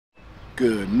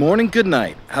Good morning, good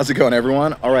night. How's it going,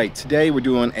 everyone? All right, today we're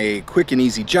doing a quick and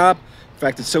easy job. In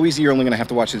fact, it's so easy you're only gonna have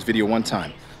to watch this video one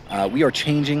time. We are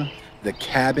changing the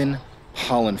cabin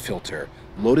pollen filter.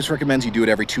 Lotus recommends you do it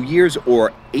every 2 years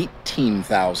or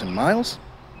 18,000 miles.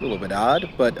 A little bit odd,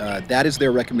 but that is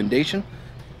their recommendation.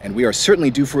 And we are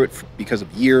certainly due for it because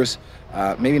of years.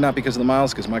 Maybe not because of the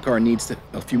miles, because my car needs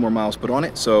a few more miles put on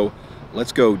it. So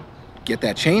let's go get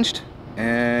that changed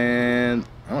and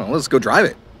I don't know, let's go drive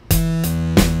it.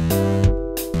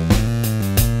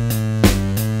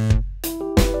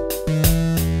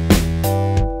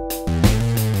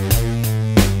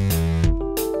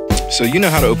 So you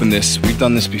know how to open this. We've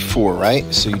done this before, right?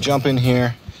 So you jump in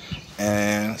here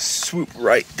and swoop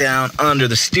right down under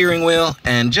the steering wheel,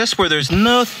 and just where there's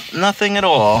nothing at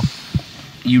all,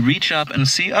 you reach up and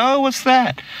see, oh, what's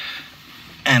that?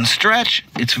 And stretch.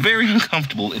 It's very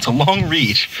uncomfortable. It's a long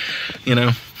reach, you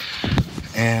know,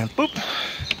 and boop,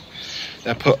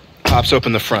 that pops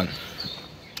open the front.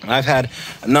 And I've had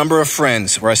a number of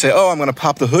friends where I say, oh, I'm going to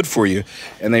pop the hood for you.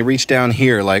 And they reach down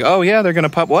here like, oh, yeah, they're going to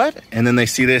pop what? And then they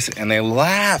see this and they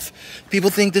laugh.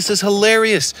 People think this is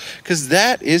hilarious because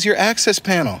that is your access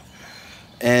panel.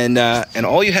 And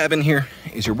all you have in here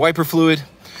is your wiper fluid.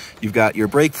 You've got your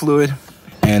brake fluid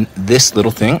and this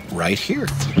little thing right here.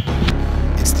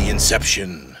 It's the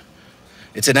Inception.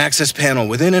 It's an access panel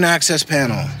within an access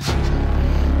panel.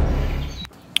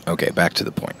 Okay, back to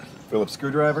the point. Phillips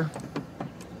screwdriver.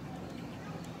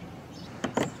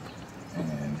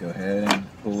 Go ahead and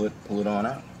pull it on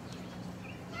out.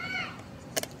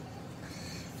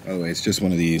 By the way, it's just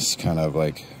one of these kind of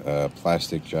like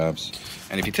plastic jobs.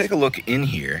 And if you take a look in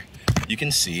here, you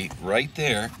can see right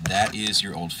there, that is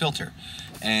your old filter.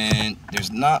 And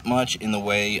there's not much in the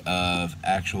way of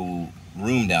actual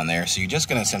room down there. So you're just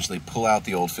gonna essentially pull out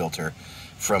the old filter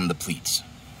from the pleats.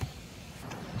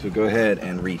 So go ahead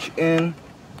and reach in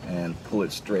and pull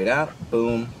it straight out,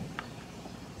 boom.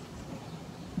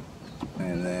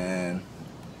 And then,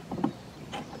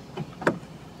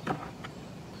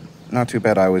 not too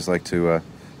bad. I always like to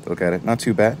look at it. Not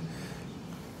too bad.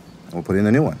 We'll put in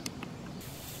the new one.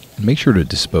 Make sure to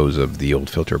dispose of the old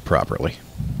filter properly.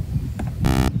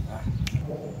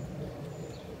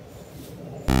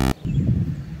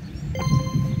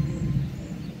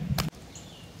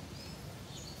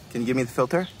 Can you give me the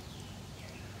filter?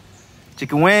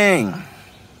 Chicken wing.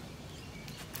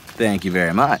 Thank you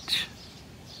very much.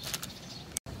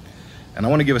 And I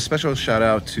want to give a special shout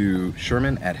out to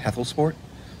Sherman at Sport.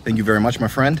 Thank you very much, my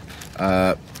friend.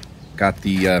 Got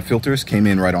the filters, came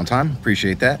in right on time.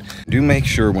 Appreciate that. Do make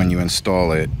sure when you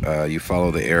install it, you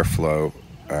follow the airflow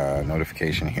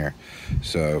notification here.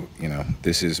 So, you know,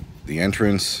 this is the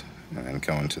entrance and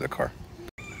going to the car.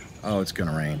 Oh, it's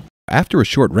gonna rain. After a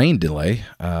short rain delay,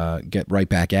 get right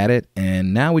back at it.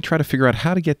 And now we try to figure out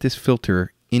how to get this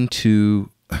filter into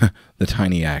the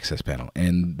tiny access panel.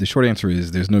 And the short answer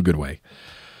is there's no good way.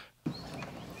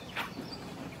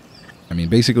 I mean,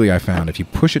 basically I found if you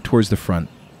push it towards the front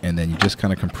and then you just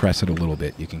kind of compress it a little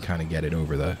bit, you can kind of get it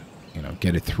over the, you know,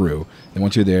 get it through. And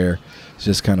once you're there, it's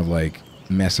just kind of like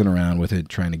messing around with it,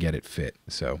 trying to get it fit.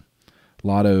 So a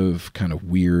lot of kind of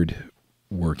weird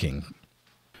working.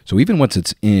 So even once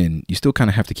it's in, you still kind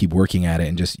of have to keep working at it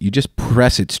and you just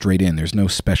press it straight in. There's no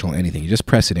special anything. You just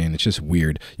press it in. It's just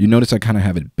weird. You notice I kind of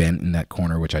have it bent in that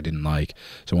corner, which I didn't like.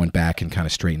 So I went back and kind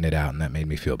of straightened it out, and that made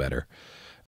me feel better.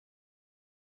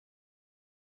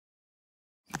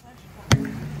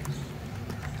 You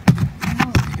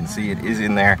can see it is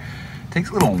in there. It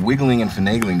takes a little wiggling and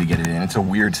finagling to get it in. It's a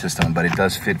weird system, but it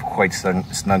does fit quite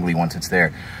snugly once it's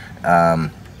there.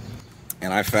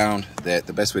 And I found that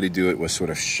the best way to do it was sort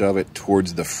of shove it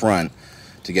towards the front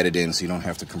to get it in so you don't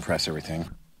have to compress everything.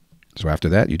 So after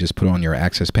that, you just put on your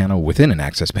access panel within an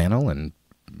access panel and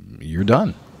you're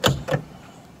done.